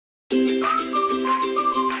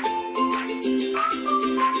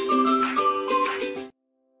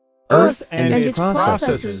Earth and its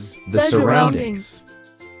processes, the surroundings.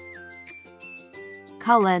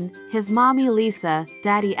 Cullen, his mommy Lisa,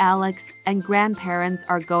 daddy Alex, and grandparents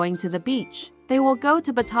are going to the beach. They will go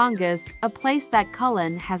to Batangas, a place that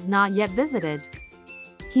Cullen has not yet visited.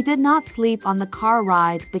 He did not sleep on the car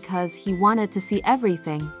ride because he wanted to see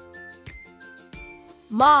everything.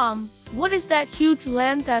 Mom, what is that huge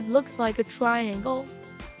land that looks like a triangle?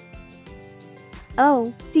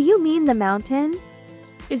 Oh, do you mean the mountain?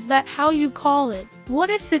 Is that how you call it? What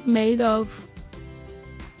is it made of?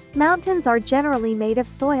 Mountains are generally made of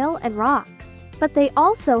soil and rocks, but they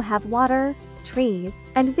also have water, trees,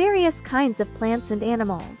 and various kinds of plants and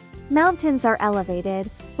animals. Mountains are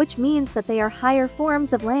elevated, which means that they are higher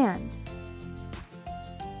forms of land.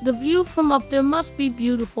 The view from up there must be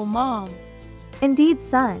beautiful, Mom. Indeed,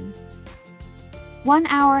 son. 1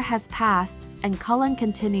 hour has passed, and Cullen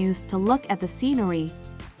continues to look at the scenery.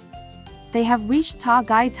 They have reached Ta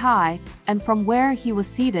Gai Tai, and from where he was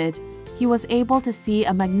seated, he was able to see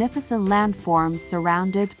a magnificent landform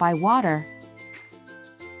surrounded by water.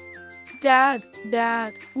 Dad,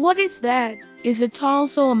 what is that? Is it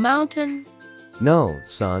also a mountain? No,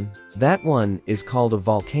 son. That one is called a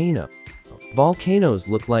volcano. Volcanoes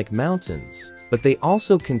look like mountains, but they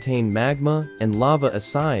also contain magma and lava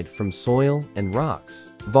aside from soil and rocks.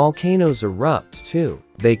 Volcanoes erupt, too.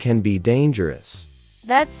 They can be dangerous.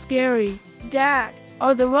 That's scary. Dad,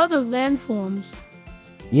 are there other landforms?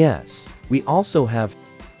 Yes, we also have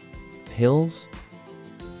hills,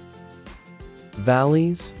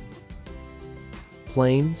 valleys,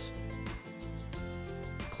 plains,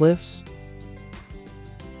 cliffs,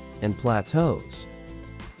 and plateaus.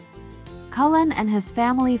 Cullen and his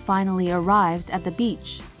family finally arrived at the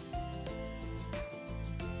beach.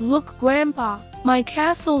 Look, Grandpa, my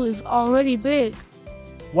castle is already big.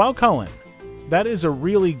 Wow, Cullen, that is a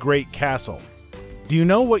really great castle. Do you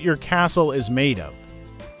know what your castle is made of?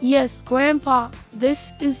 Yes, Grandpa,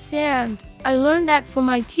 this is sand. I learned that from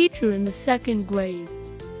my teacher in the 2nd grade.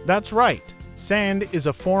 That's right. Sand is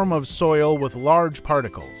a form of soil with large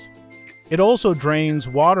particles. It also drains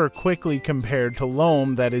water quickly compared to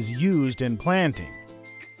loam that is used in planting.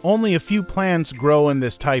 Only a few plants grow in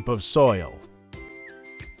this type of soil.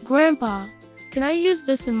 Grandpa, can I use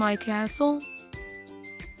this in my castle?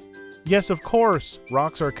 Yes, of course,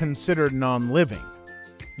 rocks are considered non-living.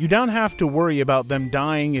 You don't have to worry about them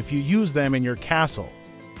dying if you use them in your castle.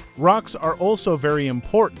 Rocks are also very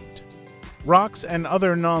important. Rocks and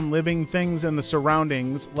other non-living things in the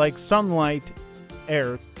surroundings, like sunlight,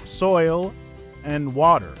 air, soil, and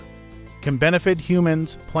water, can benefit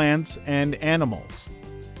humans, plants, and animals.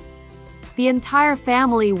 The entire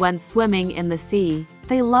family went swimming in the sea.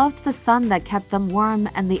 They loved the sun that kept them warm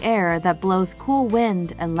and the air that blows cool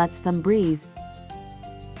wind and lets them breathe.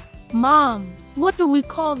 Mom, what do we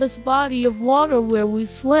call this body of water where we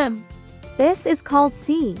swim? This is called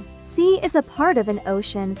sea. Sea is a part of an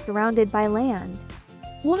ocean surrounded by land.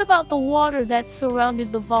 What about the water that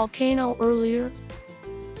surrounded the volcano earlier?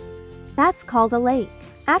 That's called a lake.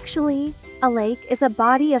 Actually, a lake is a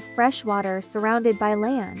body of fresh water surrounded by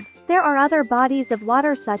land. There are other bodies of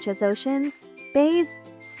water such as oceans, bays,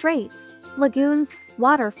 straits, lagoons,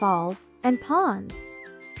 waterfalls, and ponds.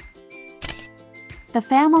 The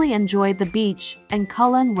family enjoyed the beach, and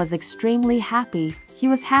Cullen was extremely happy. He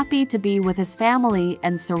was happy to be with his family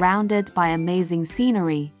and surrounded by amazing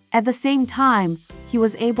scenery. At the same time, he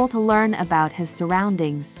was able to learn about his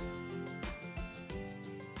surroundings.